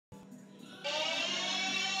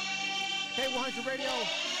K-100 Radio.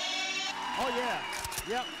 Oh, yeah.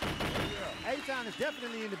 Yep. A-Town is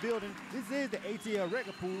definitely in the building. This is the ATL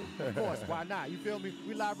Record Pool. Of course, why not? You feel me?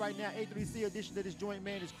 We live right now, A3C edition of this joint,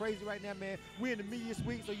 man. It's crazy right now, man. We're in the media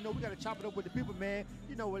suite, so, you know, we got to chop it up with the people, man.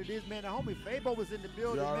 You know what it is, man. The homie Fabo was in the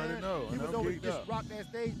building, man. You already know. He was over just rocked that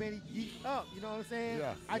stage, man. He geeked up, you know what I'm saying?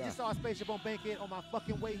 Yeah. I just saw a spaceship on Bankhead on my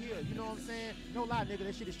fucking way here. You know what I'm saying? No lie, nigga.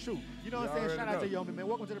 That shit is true. You know what I'm saying? Shout out to you, homie, man.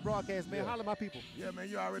 Welcome to the broadcast, man. Holla my people. Yeah, man.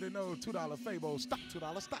 You already know. $2 Fabo. Stop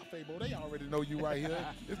 $2. Stop Fabo. They already know you right here.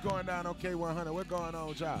 It's going down on K-100. What's going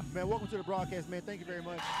on, y'all? Man, welcome to the broadcast, man. Thank you very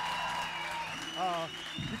much.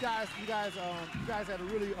 You guys had a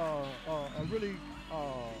really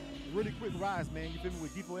quick rise, man. You feel me,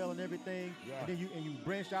 with D4L and everything. Yeah. And then you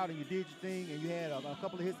branched out and you did your thing, and you had a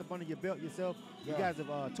couple of hits up under your belt yourself. You guys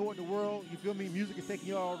have toured the world. You feel me? Music is taking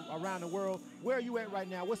you all around the world. Where are you at right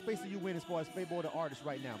now? What space are you in as far as Fabo the artist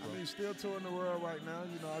right now, bro? I mean, still touring the world right now.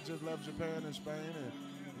 You know, I just left Japan and Spain, and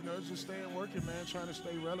you know, just staying working, man, trying to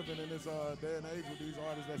stay relevant in this day and age with these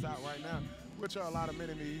artists that's out right now, which are a lot of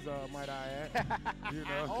mini-me's, might I add. You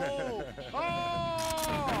know.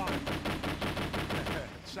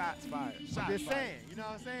 Shots fired. Just saying, you know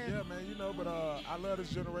what I'm saying? Yeah, man, you know, but I love this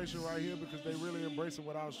generation right here because they really embracing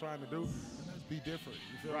what I was trying to do. And that's be different.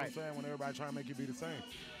 You feel what I'm saying? When everybody trying to make you be the same.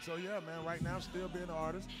 So, yeah, man, right now, still being an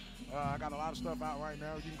artist. I got a lot of stuff out right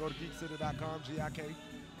now. You can go to geekcity.com,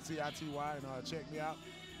 GIKCITY, and check me out.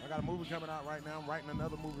 I got a movie coming out right now. I'm writing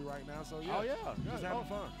another movie right now. So, yeah. Just having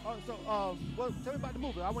fun. Well, tell me about the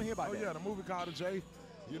movie. I want to hear about that. Oh, yeah, the movie called The J.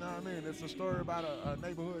 You know what I mean? It's a story about a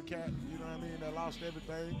neighborhood cat, you know what I mean, that lost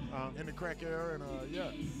everything in the crack era. And, yeah,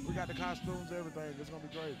 we got the costumes, everything. It's going to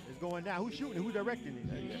be great. It's going down. Who's shooting it? Who's directing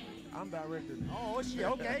it? I'm directing it. Oh, shit.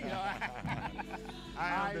 Okay.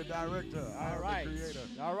 I am the director. I am the creator.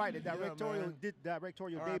 All right. The directorial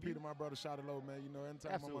R.I.P. debut. to my brother, Shot It Low, man. You know,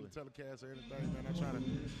 anytime I want to telecast or anything, man, I try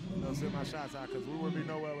to, send my shots out because we wouldn't be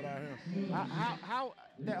nowhere without him. How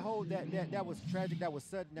that was tragic, that was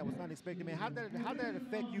sudden, that was unexpected, man. How did that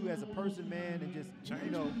affect you as a person, man, and just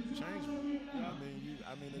changed me. Yeah,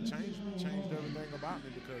 I mean, it changed me, changed everything about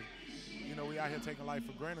me because, you know, we out here taking life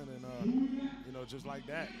for granted, and you know, just like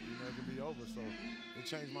that, you know, it can be over. So it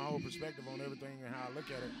changed my whole perspective on everything and how I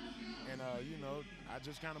look at it. And you know, I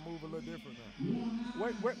just kind of move a little different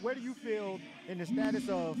now. Where do you feel in the status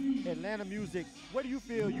of Atlanta music? Where do you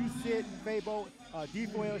feel you sit, Fabo,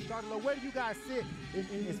 D4L, Charlotte? Where do you guys sit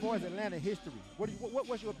in as far as Atlanta history?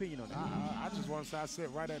 What's your opinion on that? I just want to say I sit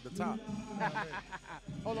right at the top. You know what I mean?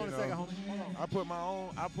 Hold on a second, homie. Hold on.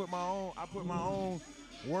 I put my own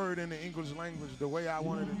word in the English language the way I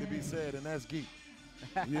wanted it to be said, and that's geek.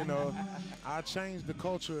 You know, I changed the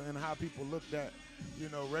culture and how people looked at, you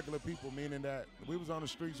know, regular people, meaning that we was on the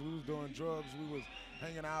streets, we was doing drugs, we was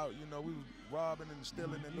hanging out, you know, we was robbing and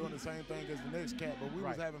stealing and doing the same thing as the next cat, but we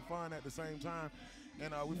was having fun at the same time,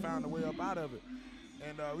 and we found a way up out of it.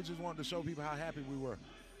 And we just wanted to show people how happy we were.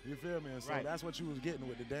 You feel me? And so that's what you was getting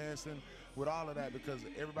with the dancing, with all of that, because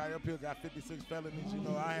everybody up here got 56 felonies. You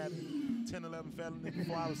know, I had 10, 11 felonies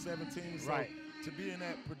before I was 17. So to be in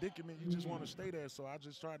that predicament, you just want to stay there. So I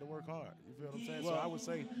just tried to work hard. You feel what I'm saying? So I would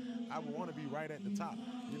say I would want to be right at the top,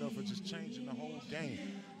 you know, for just changing the whole game.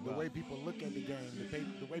 The way people look at the game,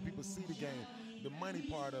 the way people see the game, the money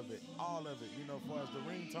part of it, all of it, you know, as far as the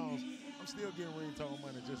ringtones. I'm still getting ringtone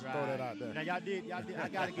money, just throw that out there. Now y'all did, I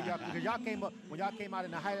gotta give y'all, because y'all came up, when y'all came out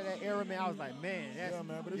in the height of that era, man, I was like, man, that's, yeah,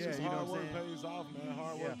 man, but it's just hard work pays off, man.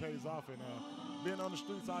 Hard work pays off, and being on the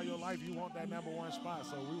streets all your life, you want that #1 spot,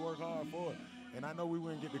 so we work hard for it. And I know we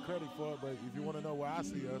wouldn't get the credit for it, but if you want to know where I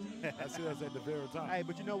see us at the very top. Hey,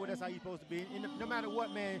 but you know what? That's how you're supposed to be. And no matter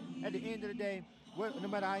what, man, at the end of the day, no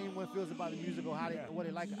matter how anyone feels about the music or how what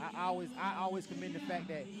they like, I always commend the fact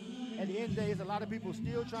that at the end of the day, there's a lot of people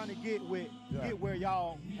still trying to get where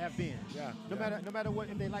y'all have been. No matter what,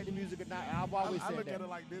 if they like the music or not. I've always said that. I look at it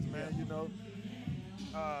like this, man. You know,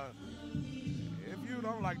 if you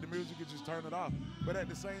don't like the music, you just turn it off. But at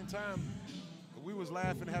the same time, we was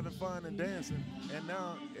laughing, having fun, and dancing, and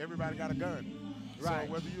now everybody got a gun. So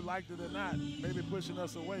whether you liked it or not, maybe pushing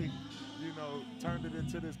us away, you know, turned it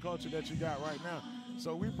into this culture that you got right now.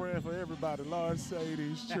 So we praying for everybody. Lord, save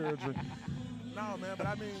these children. No, man, but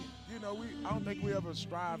I mean, you know, I don't think we ever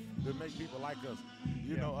strive to make people like us,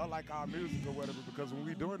 you know, or like our music or whatever, because when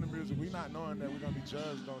we doing the music, we not knowing that we're going to be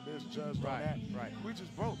judged on this, judged on that. We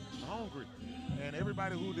just broke, hungry. And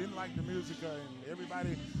everybody who didn't like the music and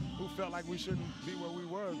everybody who felt like we shouldn't be where we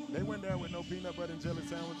were, they went there with no peanut butter and jelly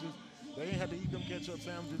sandwiches. They ain't had to eat them ketchup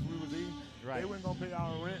sandwiches we was eating. They wasn't going to pay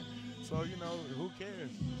our rent. So, you know, who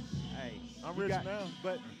cares? Hey, I'm rich now.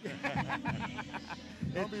 But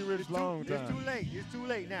Don't be rich long time. It's too late. It's too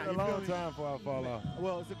late now. It's a long time before I fall off.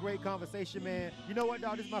 Well, it's a great conversation, man. You know what,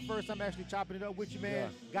 dog? This is my first time actually chopping it up with you, man.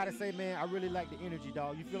 Gotta say, man, I really like the energy,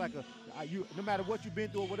 dog. You feel like no matter what you've been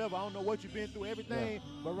through or whatever, I don't know what you've been through, everything,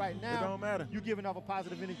 but right now, it don't matter. You're giving off a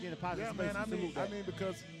positive energy and a positive space. Man, I mean,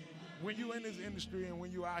 because when you in this industry and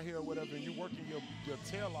when you out here or whatever, and you working your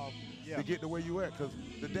tail off to get to where you at. Because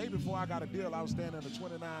the day before I got a deal, I was staying in a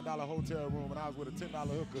 $29 hotel room and I was with a $10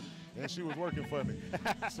 hooker, and she was working for me.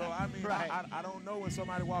 So I mean, I don't know when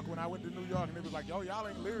somebody walked. When I went to New York and they was like, "Yo, y'all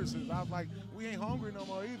ain't lyricists," I was like, "We ain't hungry no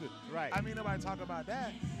more either." Right. I mean, nobody talk about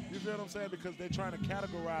that. You feel what I'm saying? Because they're trying to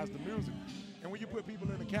categorize the music. And when you put people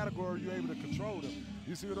in a category, you're able to control them.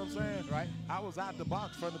 You see what I'm saying? Right. I was out the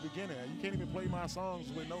box from the beginning. You can't even play my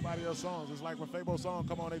songs with nobody else's songs. It's like when Fabo song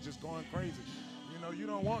come on, they just going crazy. You know, you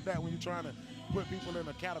don't want that when you're trying to put people in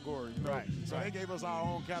a category. You know? Right. So they gave us our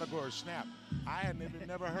own category, Snap. I had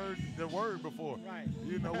never heard the word before. Right.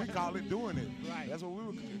 You know, we call it doing it. Right. That's what we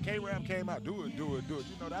were. K-Rap came out, do it. You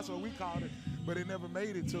know, that's what we called it. But it never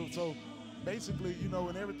made it to. So basically, you know,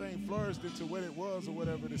 when everything flourished into what it was or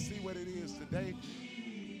whatever, to see what it is today,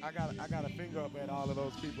 I got a finger up at all of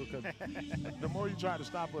those people, because the more you try to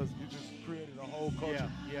stop us, you just created a whole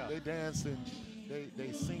culture. Yeah. They dancing,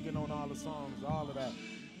 they singing on all the songs, all of that.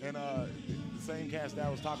 And the same cast that I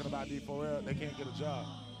was talking about, D4L, they can't get a job.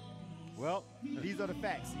 Well, these are the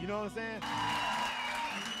facts. You know what I'm saying?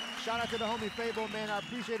 Shout out to the homie Fabo, man. I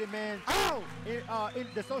appreciate it, man. Oh! In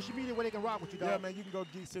the social media where they can rock with you, dog. Yeah, man, you can go to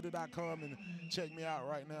geekcity.com and check me out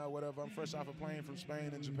right now, whatever. I'm fresh off a plane from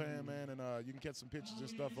Spain and Japan, man, and you can catch some pictures and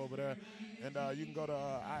stuff over there. And you can go to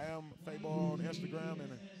I am Fabo on Instagram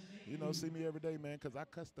and, you know, see me every day, man, because I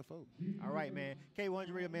cuss the folk. All right, man.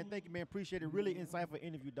 K-100 Radio, man. Thank you, man. Appreciate it. Really insightful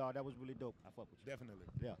interview, dog. That was really dope. I fuck with you. Definitely.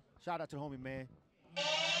 Yeah. Shout out to the homie, man.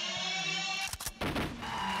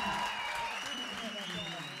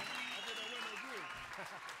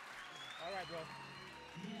 All right, bro.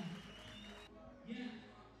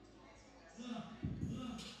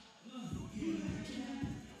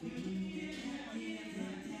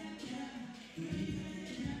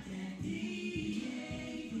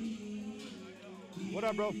 What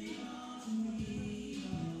up, bro?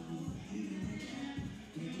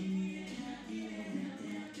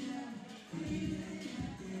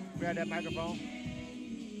 Grab that microphone.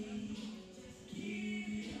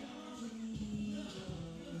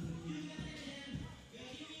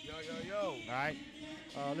 Yo. All right.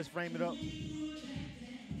 Let's frame it up.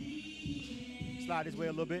 Slide this way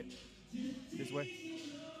a little bit. This way.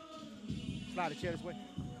 Slide the chair this way.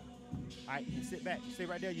 All right, and sit back. Stay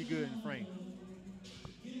right there. You're good in the frame.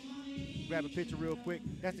 Grab a picture real quick.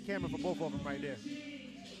 That's the camera for both of them right there.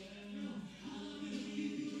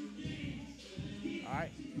 All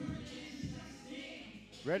right.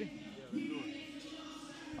 Ready? Yeah, let's do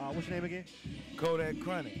it. What's your name again? Kodak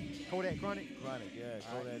Chronic. Kodak Chronic? Chronic, yeah,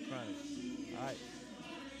 Kodak Chronic. All right.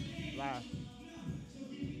 Live.